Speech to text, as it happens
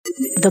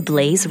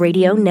TheBlaze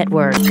Radio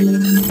Network.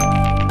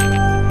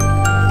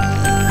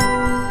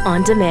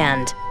 On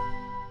demand.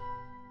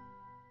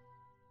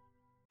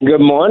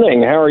 Good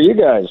morning. How are you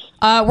guys?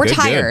 We're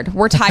tired. Good.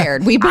 We're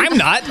tired. I'm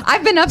not.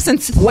 I've been up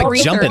since Like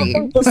 3:30.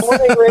 jumping. The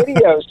morning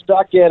radio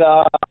stuck it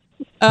up.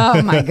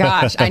 Oh my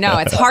gosh, I know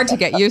it's hard to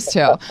get used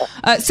to.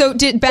 So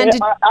did Ben?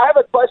 I have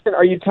a question.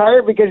 Are you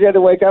tired because you had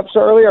to wake up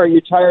so early, or are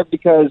you tired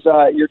because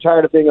you're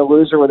tired of being a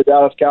loser with the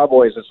Dallas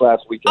Cowboys this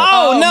last weekend?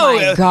 Oh, no.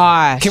 My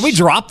gosh! Can we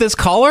drop this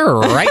caller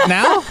right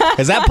now?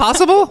 Is that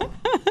possible?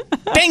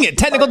 Dang it!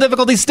 Technical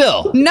difficulty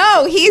still.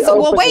 No, he's.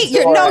 Well, Open wait.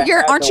 the door.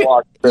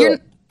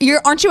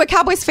 Aren't you a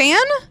Cowboys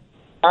fan?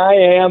 I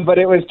am, but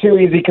it was too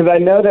easy because I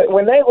know that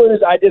when they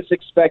lose, I just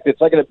expect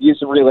it's like an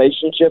abusive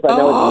relationship. I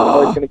know it's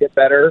always going to get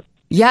better.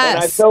 Yes.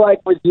 And I feel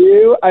like with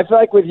you,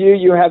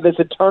 you have this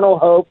eternal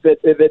hope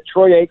that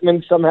Troy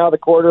Aikman's somehow the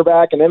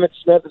quarterback and Emmitt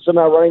Smith is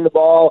somehow running the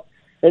ball,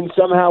 and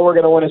somehow we're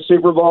going to win a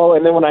Super Bowl.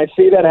 And then when I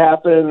see that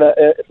happen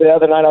the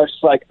other night, I was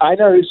just like, I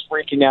know who's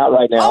freaking out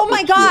right now. Oh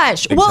my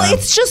gosh! Well,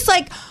 it's just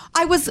like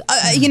I was.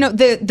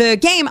 The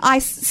game. I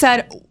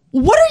said,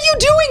 "What are you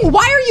doing?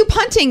 Why are you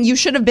punting? You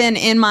should have been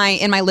in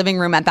my living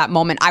room at that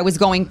moment." I was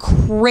going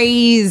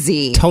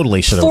crazy.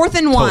 Totally should have. Fourth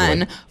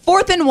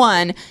and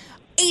one.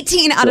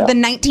 18 out of the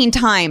 19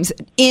 times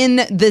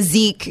in the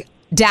Zeke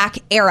Dak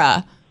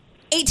era.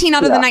 18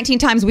 out of the 19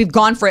 times we've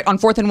gone for it on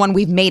 4th and 1,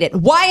 we've made it.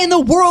 Why in the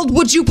world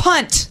would you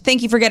punt?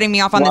 Thank you for getting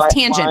me off on this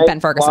tangent, Ben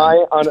Ferguson. Why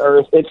on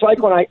earth? It's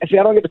like when I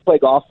don't get to play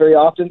golf very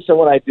often, so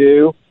when I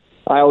do,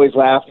 I always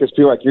laugh because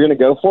people are like, you're going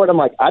to go for it? I'm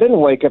like, I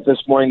didn't wake up this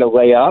morning to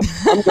lay up.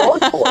 I'm going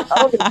for it. I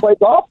don't get to play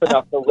golf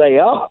enough to lay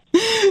up.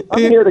 I'm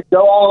here to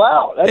go all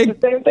out. That's the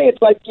same thing.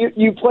 It's like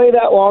you play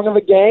that long of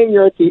a game,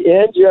 you're at the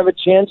end, you have a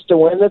chance to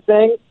win the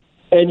thing,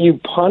 and you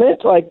punt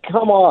it? Like,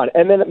 come on.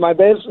 And then my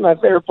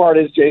favorite part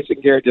is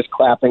Jason Garrett just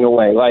clapping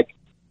away. Like,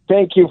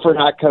 thank you for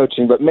not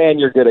coaching, but man,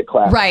 you're good at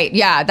clapping. Right,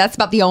 yeah. That's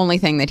about the only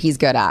thing that he's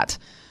good at.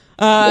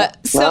 Go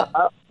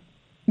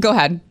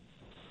ahead.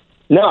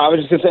 No, I was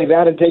just going to say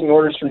that and taking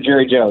orders from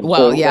Jerry Jones.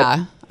 Well, so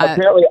yeah.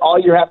 Apparently all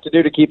you have to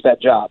do to keep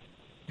that job.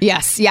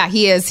 Yes, yeah,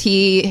 he is.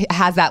 He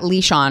has that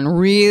leash on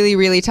really,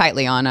 really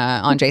tightly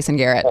on Jason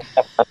Garrett.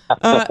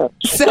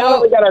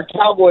 So we got our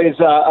Cowboys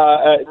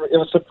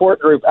support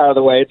group out of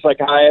the way. It's like,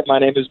 hi, my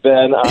name is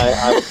Ben.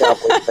 I'm a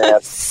Cowboys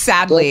fan.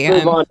 Sadly,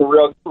 let's move on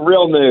to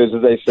real news,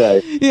 as they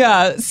say.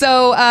 Yeah.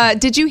 So,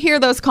 did you hear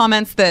those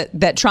comments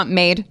that Trump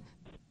made?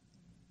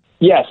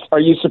 Yes. Are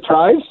you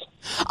surprised?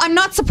 I'm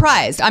not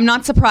surprised.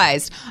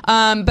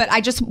 But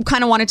I just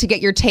kind of wanted to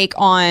get your take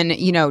on,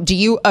 do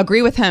you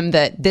agree with him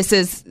that this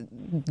is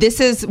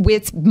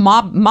with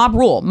mob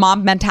rule,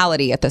 mob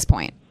mentality at this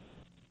point?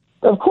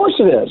 Of course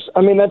it is.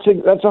 I mean, that's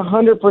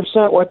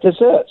 100% what this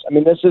is. I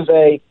mean, this is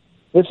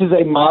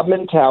a mob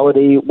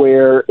mentality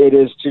where it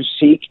is to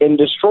seek and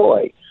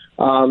destroy.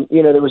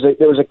 There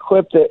was a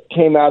clip that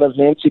came out of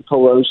Nancy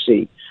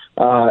Pelosi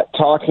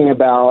talking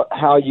about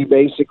how you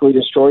basically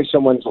destroy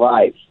someone's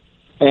life.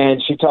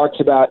 And she talks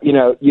about,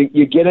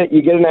 you get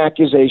an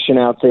accusation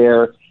out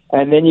there,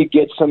 and then you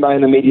get somebody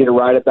in the media to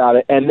write about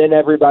it, and then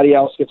everybody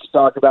else gets to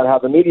talk about how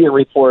the media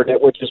reported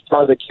it, which is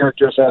part of the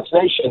character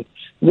assassination.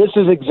 This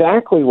is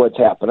exactly what's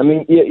happened. I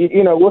mean,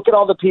 look at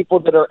all the people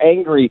that are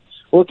angry.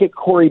 Look at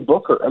Cory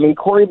Booker. I mean,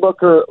 Cory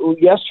Booker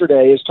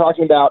yesterday is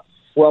talking about,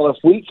 well, if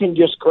we can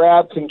just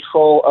grab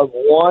control of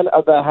one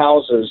of the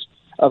houses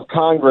of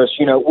Congress,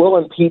 we'll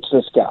impeach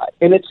this guy.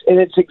 And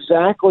it's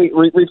exactly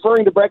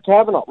referring to Brett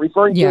Kavanaugh,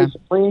 referring to a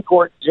Supreme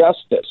Court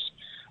justice.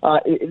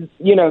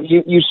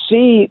 You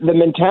see the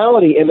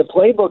mentality in the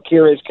playbook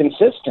here is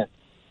consistent.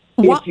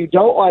 If you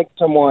don't like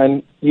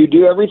someone, you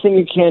do everything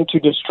you can to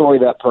destroy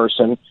that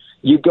person.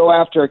 You go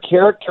after a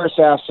character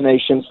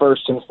assassination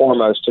first and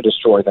foremost to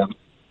destroy them.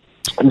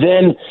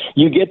 Then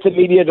you get the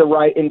media to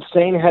write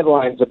insane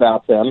headlines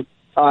about them.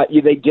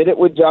 They did it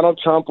with Donald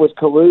Trump with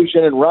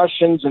collusion and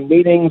Russians and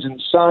meetings and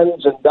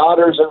sons and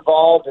daughters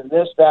involved and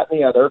this, that, and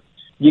the other.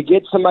 You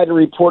get somebody to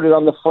report it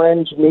on the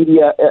fringe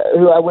media,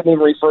 who I wouldn't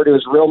even refer to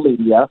as real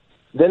media.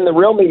 Then the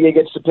real media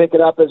gets to pick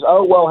it up as,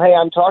 oh, well, hey,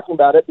 I'm talking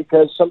about it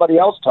because somebody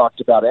else talked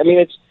about it. I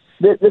mean,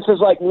 this is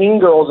like Mean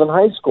Girls in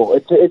high school.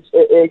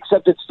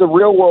 Except it's the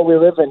real world we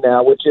live in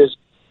now, which is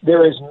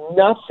there is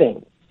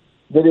nothing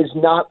that is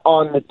not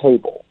on the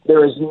table.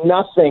 There is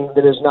nothing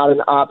that is not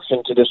an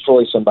option to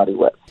destroy somebody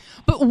with.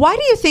 But why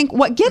do you think,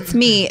 what gets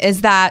me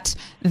is that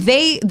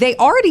they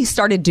already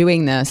started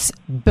doing this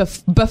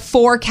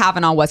before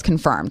Kavanaugh was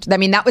confirmed. I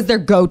mean, that was their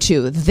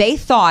go-to. They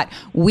thought,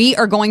 we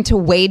are going to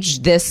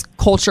wage this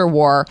culture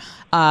war.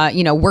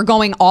 We're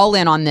going all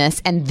in on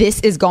this, and this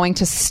is going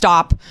to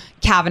stop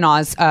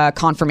Kavanaugh's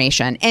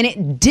confirmation. And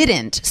it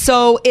didn't.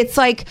 So it's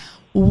like,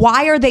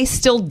 why are they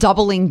still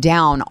doubling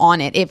down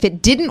on it? If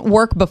it didn't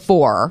work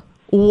before,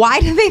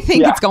 why do they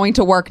think it's going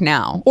to work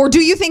now? Or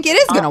do you think it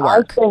is going to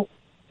work?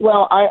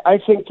 I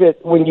think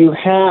that when you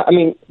have,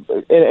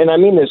 and I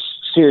mean this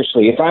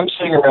seriously, if I'm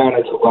sitting around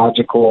as a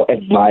logical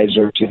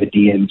advisor to the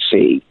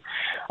DNC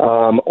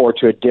or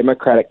to a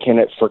Democratic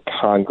candidate for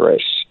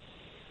Congress,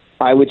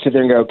 I would sit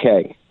there and go,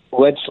 okay,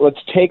 let's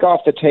take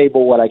off the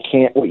table what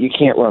you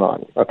can't run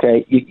on.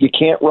 Okay, you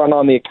can't run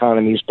on the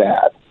economy's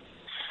bad.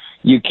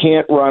 You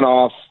can't run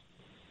off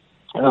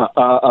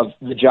of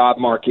the job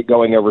market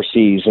going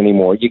overseas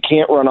anymore. You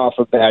can't run off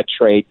of bad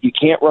trade. You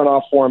can't run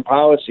off foreign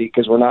policy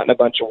because we're not in a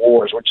bunch of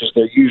wars, which is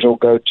their usual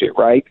go-to,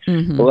 right?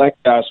 Mm-hmm.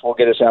 Elect us, we'll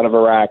get us out of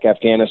Iraq,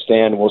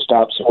 Afghanistan, we'll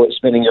stop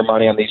spending your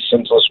money on these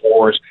senseless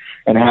wars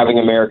and having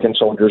American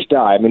soldiers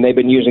die. I mean, they've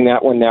been using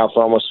that one now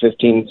for almost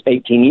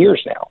 18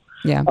 years now.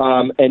 Yeah.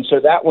 And so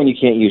that one you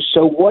can't use.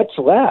 So what's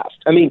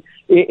left? I mean,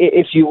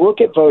 if you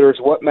look at voters,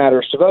 what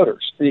matters to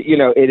voters?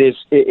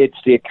 It's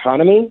the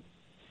economy.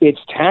 It's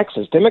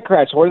taxes.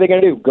 Democrats, what are they going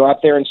to do? Go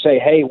out there and say,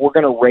 hey, we're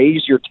going to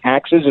raise your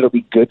taxes. It'll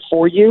be good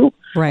for you.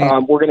 Right.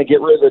 We're going to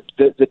get rid of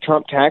the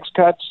Trump tax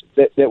cuts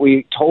that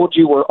we told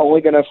you were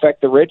only going to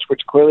affect the rich,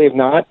 which clearly have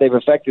not. They've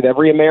affected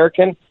every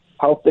American.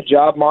 Help the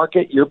job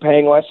market. You're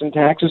paying less in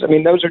taxes. I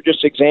mean, those are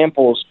just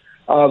examples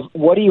of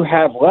what do you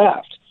have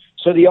left.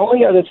 So the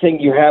only other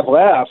thing you have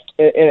left,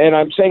 and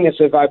I'm saying this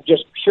if I'm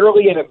just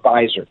purely an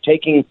advisor,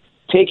 taking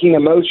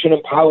emotion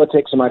and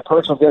politics and my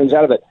personal feelings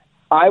out of it,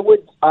 I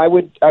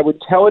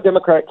would tell a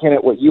Democratic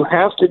candidate what you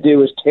have to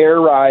do is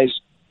terrorize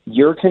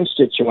your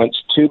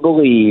constituents to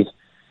believe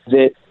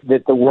that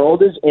the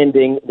world is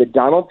ending, that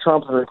Donald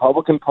Trump and the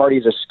Republican Party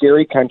is a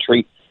scary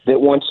country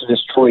that wants to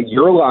destroy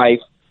your life,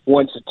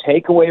 wants to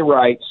take away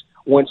rights,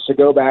 wants to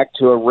go back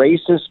to a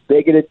racist,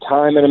 bigoted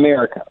time in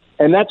America.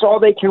 And that's all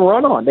they can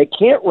run on. They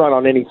can't run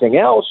on anything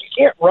else. You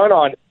can't run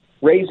on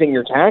raising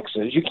your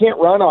taxes. You can't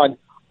run on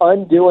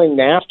undoing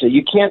NAFTA.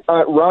 You can't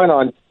run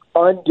on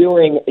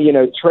undoing,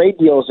 trade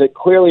deals that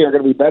clearly are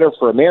going to be better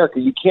for America.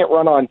 You can't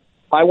run on,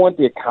 I want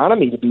the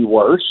economy to be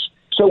worse.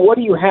 So what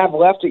do you have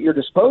left at your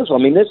disposal? I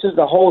mean, this is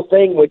the whole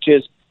thing, which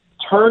is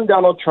turn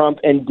Donald Trump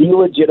and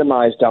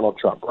delegitimize Donald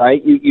Trump,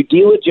 right? You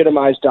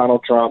delegitimize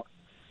Donald Trump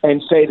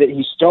and say that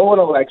he stole an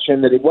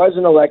election, that he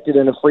wasn't elected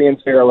in a free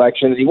and fair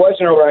election, that he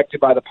wasn't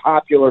elected by the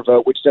popular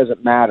vote, which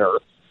doesn't matter.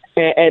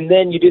 And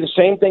then you do the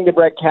same thing to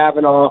Brett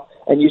Kavanaugh,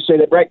 and you say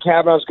that Brett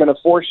Kavanaugh is going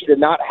to force you to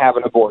not have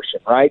an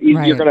abortion, right? He's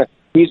going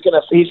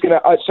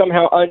to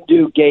somehow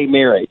undo gay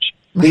marriage.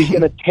 Right. He's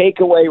going to take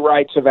away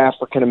rights of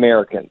African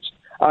Americans.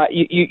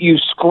 You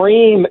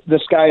scream the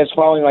sky is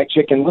falling like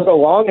Chicken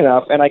Little long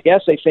enough, and I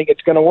guess they think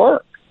it's going to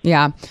work.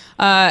 Yeah,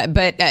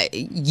 but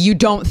you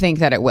don't think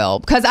that it will,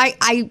 because I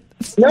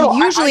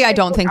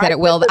don't think that it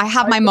will. I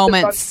have my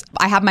moments.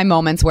 I have my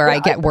moments where I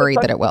get worried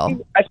that it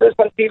will. I said this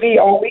on TV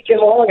all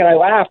weekend long, and I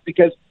laughed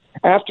because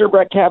after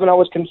Brett Kavanaugh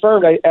was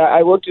confirmed,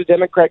 I looked at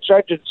Democratic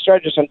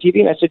strategists on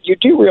TV, and I said, "You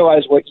do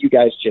realize what you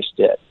guys just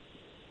did?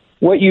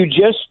 What you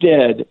just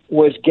did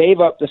was gave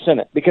up the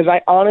Senate, because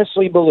I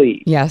honestly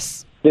believe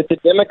that the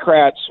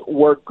Democrats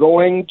were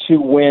going to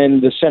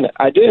win the Senate.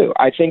 I do.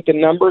 I think the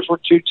numbers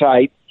were too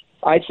tight.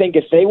 I think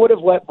if they would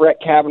have let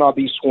Brett Kavanaugh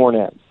be sworn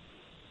in,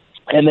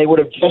 and they would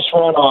have just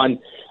run on,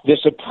 the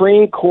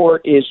Supreme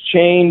Court is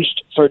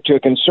changed to a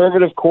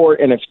conservative court,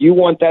 and if you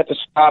want that to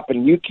stop,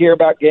 and you care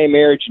about gay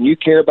marriage, and you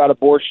care about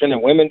abortion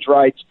and women's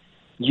rights,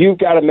 you've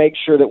got to make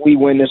sure that we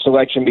win this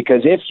election,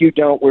 because if you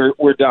don't,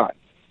 we're done."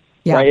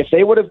 Yeah. Right? If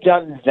they would have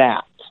done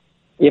that,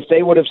 if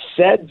they would have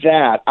said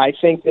that, I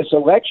think this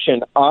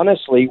election,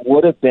 honestly,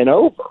 would have been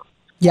over.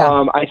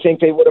 Yeah. I think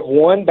they would have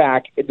won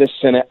back the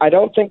Senate. I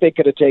don't think they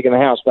could have taken the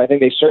House, but I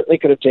think they certainly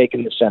could have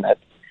taken the Senate.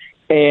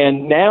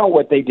 And now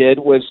what they did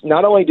was,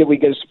 not only did we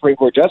get a Supreme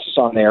Court justice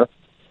on there,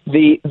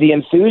 the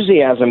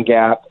enthusiasm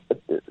gap,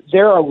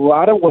 there are a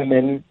lot of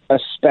women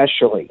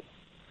especially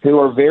who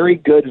are very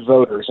good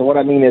voters. And what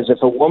I mean is,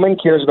 if a woman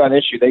cares about an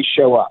issue, they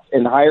show up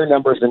in higher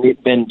numbers than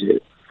men do.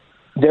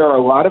 There are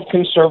a lot of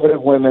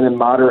conservative women and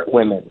moderate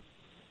women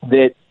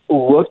that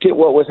looked at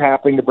what was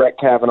happening to Brett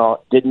Kavanaugh,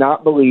 did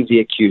not believe the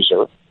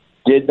accuser,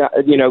 did not,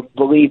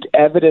 believed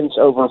evidence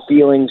over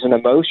feelings and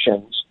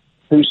emotions,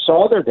 who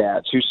saw their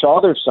dads, who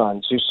saw their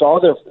sons, who saw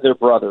their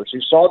brothers, who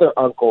saw their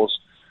uncles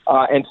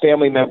and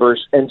family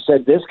members, and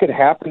said, this could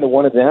happen to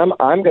one of them.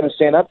 I'm going to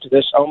stand up to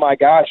this. Oh, my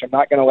gosh, I'm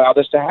not going to allow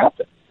this to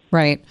happen.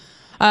 Right.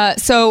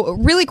 So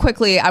really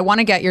quickly, I want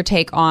to get your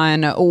take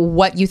on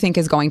what you think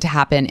is going to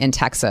happen in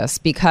Texas,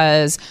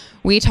 because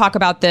we talk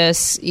about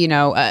this,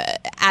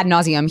 ad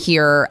nauseum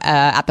here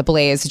at The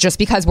Blaze, just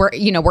because we're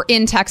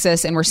in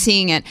Texas and we're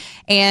seeing it.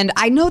 And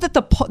I know that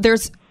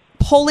there's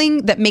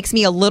polling that makes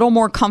me a little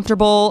more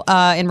comfortable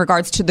in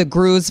regards to the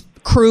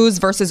Cruz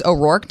versus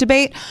O'Rourke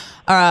debate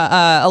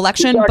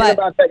election. You're talking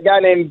about that guy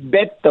named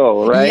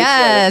Beto, right?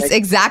 Yes,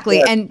 exactly.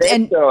 Yeah, and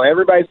Beto.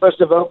 Everybody's supposed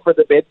to vote for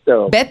the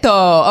Beto. Beto.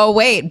 Oh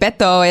wait,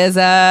 Beto is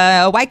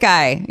a white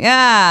guy.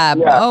 Yeah.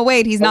 Oh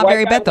wait, he's not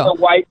very Beto.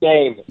 A white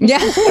name.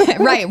 Yeah.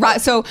 Right.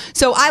 So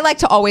I like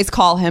to always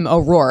call him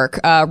O'Rourke,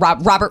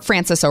 Robert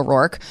Francis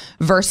O'Rourke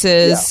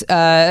versus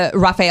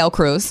Rafael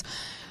Cruz.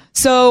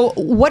 So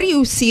what do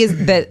you see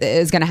that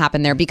is going to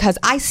happen there? Because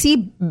I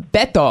see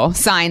Beto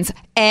signs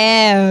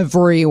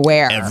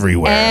everywhere.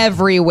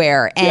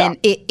 And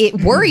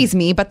it worries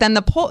me. But then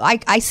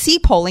I see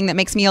polling that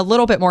makes me a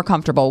little bit more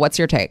comfortable. What's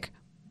your take?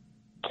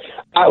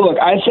 Look,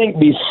 I think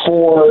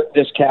before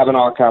this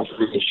Kavanaugh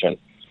confirmation,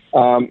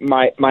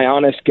 My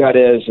honest gut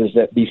is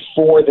that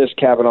before this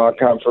Kavanaugh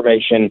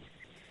confirmation,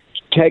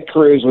 Ted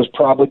Cruz was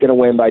probably going to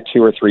win by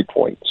 2 or 3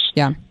 points.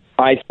 Yeah.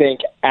 I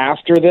think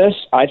after this,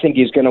 I think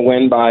he's going to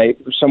win by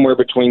somewhere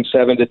between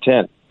 7 to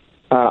 10.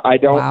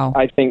 Wow.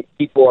 I think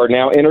people are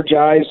now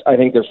energized. I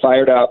think they're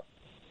fired up.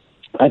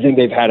 I think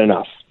they've had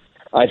enough.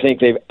 I think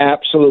they've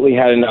absolutely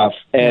had enough,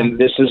 and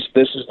this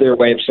is their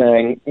way of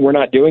saying we're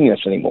not doing this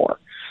anymore.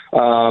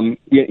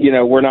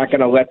 We're not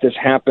going to let this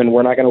happen.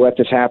 We're not going to let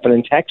this happen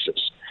in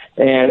Texas.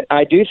 And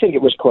I do think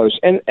it was close,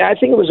 and I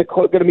think it was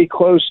going to be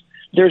close.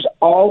 There's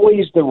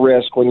always the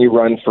risk when you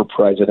run for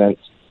president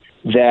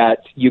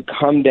that you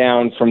come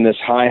down from this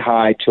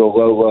high to a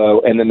low,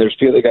 and then there's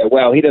people that go,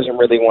 well, he doesn't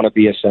really want to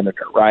be a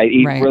senator, right?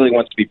 He really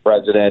wants to be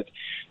president.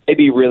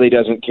 Maybe he really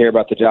doesn't care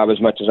about the job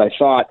as much as I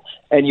thought,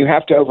 and you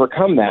have to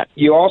overcome that.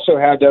 You also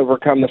have to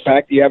overcome the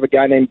fact that you have a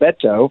guy named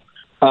Beto,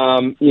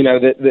 and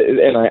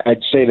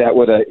I'd say that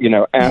with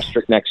a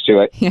asterisk next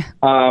to it,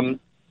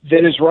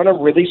 that has run a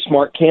really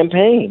smart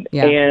campaign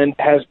and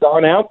has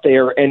gone out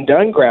there and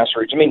done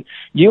grassroots. I mean,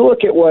 you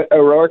look at what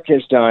O'Rourke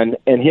has done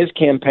in his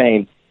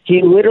campaign.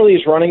 He literally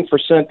is running for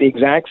Senate the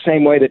exact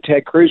same way that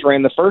Ted Cruz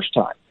ran the first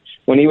time,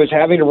 when he was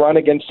having to run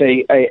against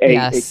a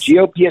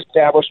GOP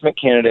establishment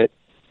candidate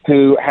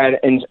who had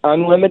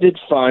unlimited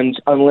funds,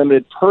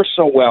 unlimited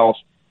personal wealth,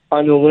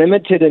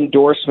 unlimited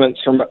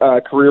endorsements from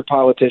career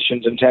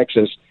politicians in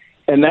Texas.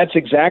 And that's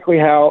exactly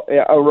how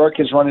O'Rourke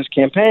has run his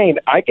campaign.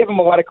 I give him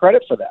a lot of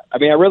credit for that. I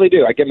mean, I really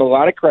do. I give him a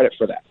lot of credit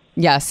for that.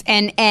 Yes,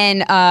 and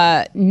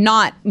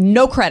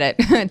no credit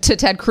to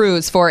Ted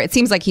Cruz for, it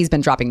seems like he's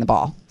been dropping the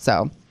ball.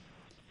 So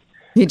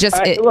he just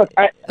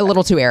a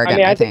little too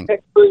arrogant, I think.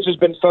 Ted Cruz has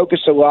been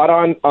focused a lot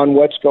on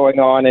what's going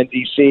on in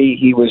D.C.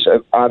 He was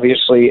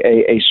obviously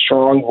a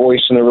strong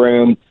voice in the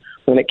room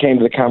when it came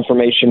to the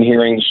confirmation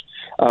hearings,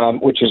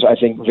 which is, I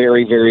think,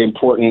 very, very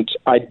important.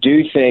 I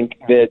do think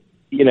that,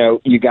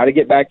 you got to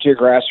get back to your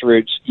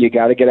grassroots. You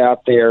got to get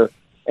out there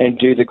and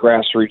do the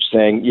grassroots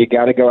thing. You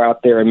got to go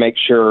out there and make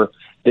sure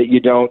that you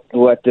don't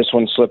let this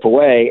one slip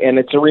away. And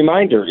it's a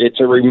reminder.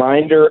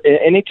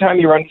 Anytime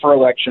you run for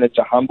election, it's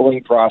a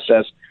humbling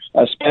process,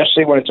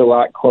 especially when it's a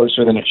lot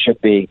closer than it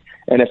should be.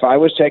 And if I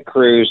was Ted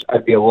Cruz,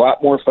 I'd be a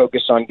lot more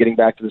focused on getting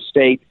back to the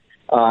state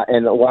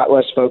and a lot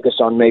less focused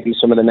on maybe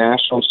some of the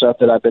national stuff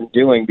that I've been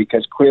doing,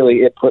 because clearly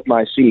it put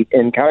my seat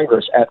in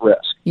Congress at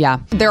risk. Yeah,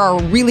 there are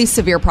really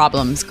severe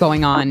problems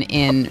going on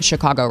in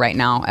Chicago right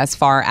now as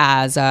far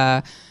as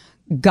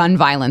gun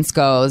violence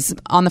goes.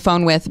 On the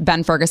phone with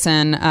Ben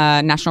Ferguson,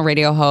 national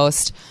radio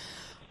host.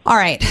 All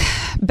right,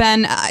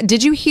 Ben,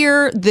 did you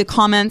hear the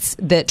comments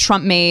that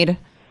Trump made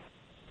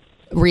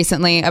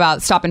recently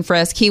about stop and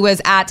frisk? He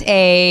was at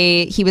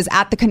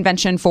the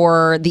convention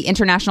for the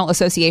International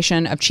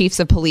Association of Chiefs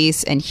of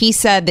Police, and he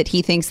said that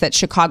he thinks that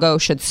Chicago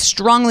should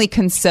strongly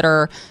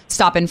consider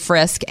stop and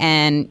frisk,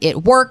 and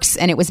it works,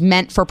 and it was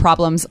meant for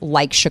problems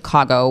like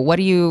Chicago. What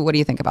do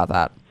you think about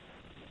that?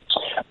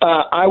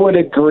 I would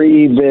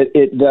agree that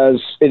it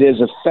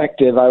is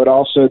effective. I would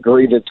also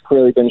agree that it's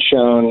clearly been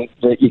shown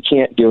that you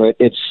can't do it.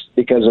 It's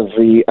because of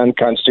the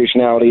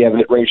unconstitutionality of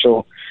it,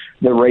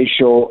 the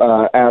racial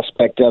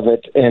aspect of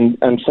it, and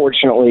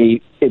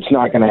unfortunately, it's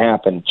not going to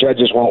happen.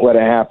 Judges won't let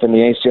it happen.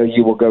 The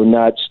ACLU will go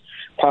nuts.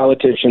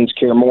 Politicians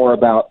care more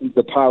about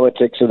the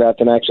politics of that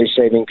than actually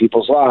saving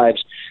people's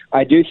lives.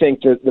 I do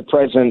think that the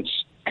president's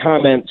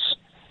comments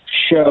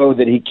show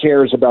that he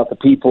cares about the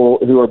people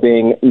who are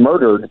being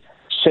murdered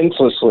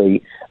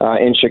senselessly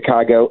in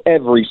Chicago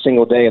every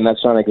single day, and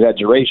that's not an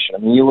exaggeration. I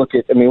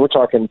mean, we're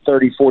talking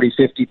 30, 40,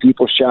 50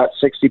 people shot,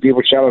 60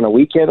 people shot on a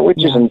weekend,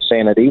 which is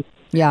insanity.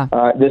 Yeah.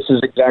 This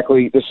is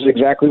exactly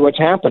what's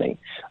happening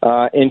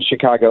in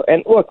Chicago.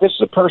 And look, this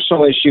is a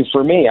personal issue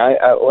for me.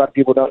 A lot of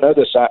people don't know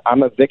this.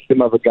 I'm a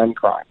victim of a gun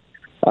crime.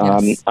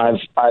 Yes.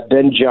 I've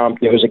been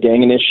jumped. It was a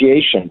gang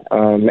initiation,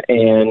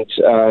 and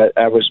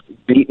I was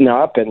beaten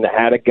up and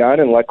had a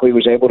gun, and luckily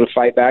was able to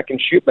fight back and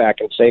shoot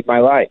back and save my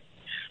life.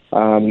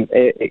 Both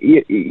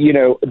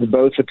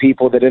the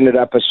people that ended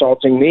up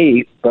assaulting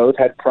me, both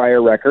had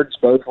prior records.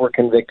 Both were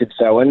convicted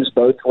felons.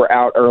 Both were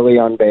out early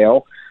on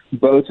bail.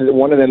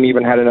 One of them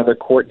even had another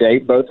court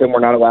date. Both of them were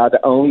not allowed to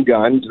own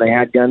guns. They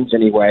had guns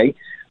anyway.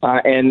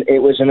 And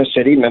it was in a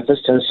city, Memphis,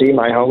 Tennessee,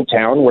 my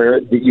hometown, where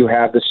you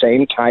have the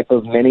same type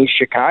of mini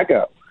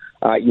Chicago.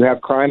 You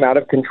have crime out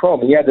of control.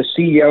 I mean, you had the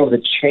CEO of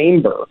the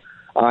Chamber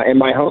in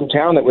my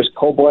hometown that was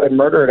cold-blooded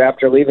murdered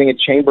after leaving a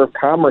Chamber of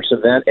Commerce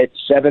event at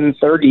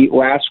 7:30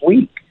 last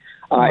week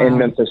in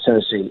Memphis,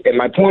 Tennessee. And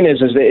my point is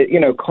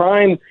that,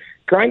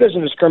 crime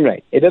doesn't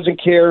discriminate. It doesn't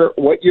care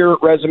what your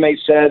resume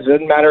says. It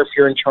doesn't matter if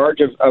you're in charge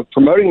of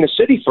promoting the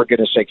city, for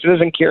goodness sakes. It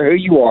doesn't care who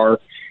you are.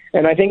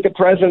 And I think the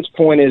president's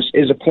point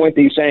is a point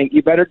that he's saying,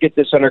 you better get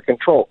this under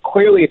control.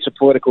 Clearly, it's a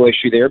political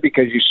issue there,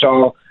 because you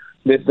saw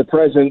that the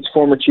president's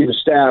former chief of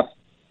staff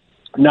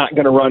not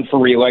going to run for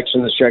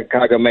re-election as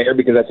Chicago mayor,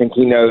 because I think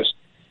he knows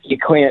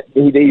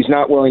he's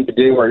not willing to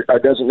do or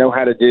doesn't know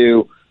how to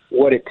do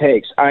what it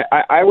takes.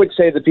 I would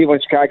say to the people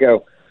in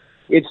Chicago,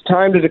 it's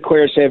time to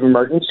declare a state of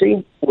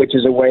emergency. which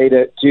is a way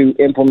to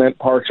implement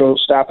partial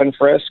stop and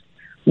frisk,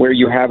 where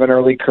you have an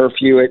early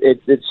curfew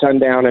at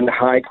sundown in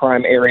high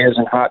crime areas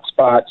and hot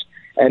spots.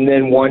 And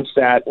then once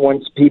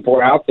people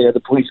are out there,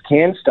 the police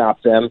can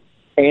stop them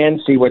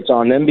and see what's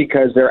on them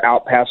because they're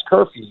out past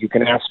curfew. You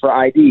can ask for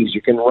IDs.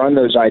 You can run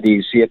those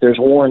IDs, see if there's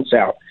warrants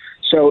out.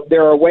 So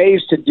there are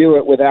ways to do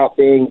it without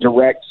being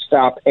direct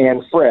stop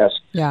and frisk,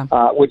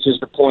 which is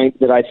the point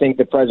that I think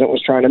the president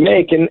was trying to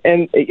make. And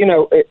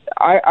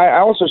I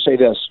also say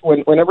this,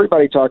 when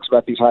everybody talks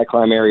about these high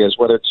crime areas,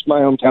 whether it's my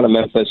hometown of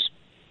Memphis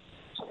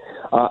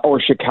or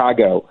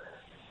Chicago,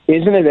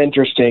 isn't it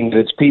interesting that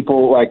it's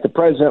people like the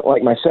president,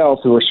 like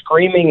myself, who are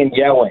screaming and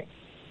yelling,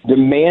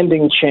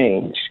 demanding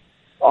change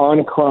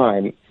on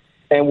crime,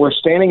 and we're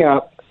standing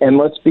up, and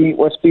let's be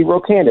real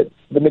candid.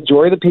 The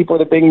majority of the people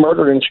that are being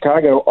murdered in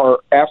Chicago are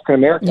African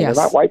American. Yes.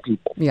 They're not white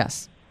people.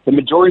 Yes. The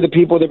majority of the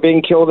people that are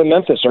being killed in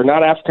Memphis are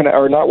not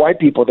white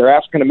people. They're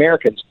African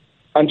Americans.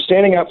 I'm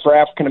standing up for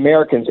African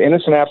Americans,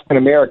 innocent African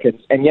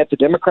Americans, and yet the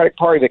Democratic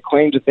Party that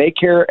claims that they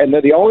care, and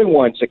they're the only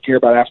ones that care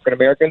about African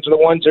Americans, are the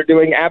ones that are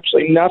doing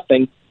absolutely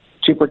nothing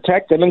to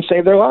protect them and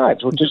save their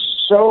lives, which is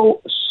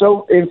so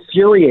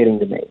infuriating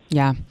to me.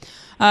 Yeah.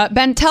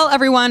 Ben, tell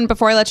everyone,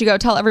 before I let you go,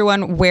 tell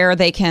everyone where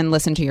they can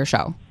listen to your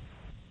show.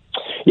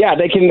 Yeah,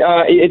 they can.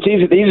 It's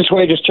easy. The easiest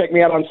way, just check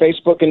me out on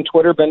Facebook and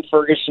Twitter, Ben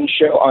Ferguson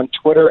Show on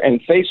Twitter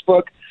and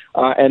Facebook.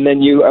 And then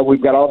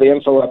we've got all the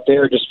info up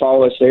there. Just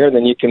follow us there.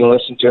 Then you can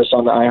listen to us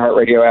on the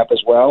iHeartRadio app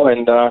as well.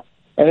 And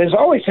as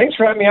always, thanks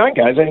for having me on,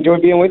 guys. I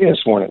enjoyed being with you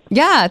this morning.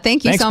 Yeah,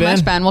 thank you so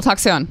much, Ben. We'll talk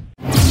soon.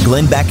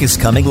 Glenn Beck is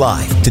coming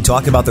live to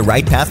talk about the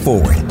right path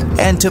forward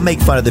and to make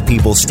fun of the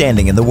people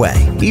standing in the way.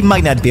 He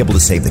might not be able to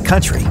save the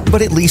country,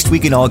 but at least we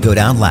can all go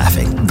down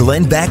laughing.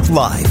 Glenn Beck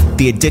Live,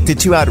 the Addicted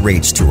to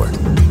Outrage Tour.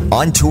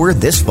 On tour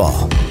this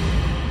fall.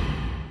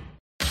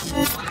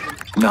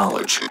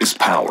 Knowledge is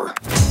power.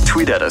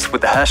 Tweet at us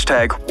with the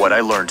hashtag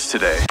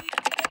 #WhatILearnedToday.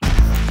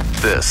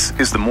 This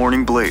is The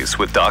Morning Blaze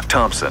with Doc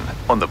Thompson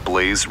on the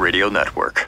Blaze Radio Network.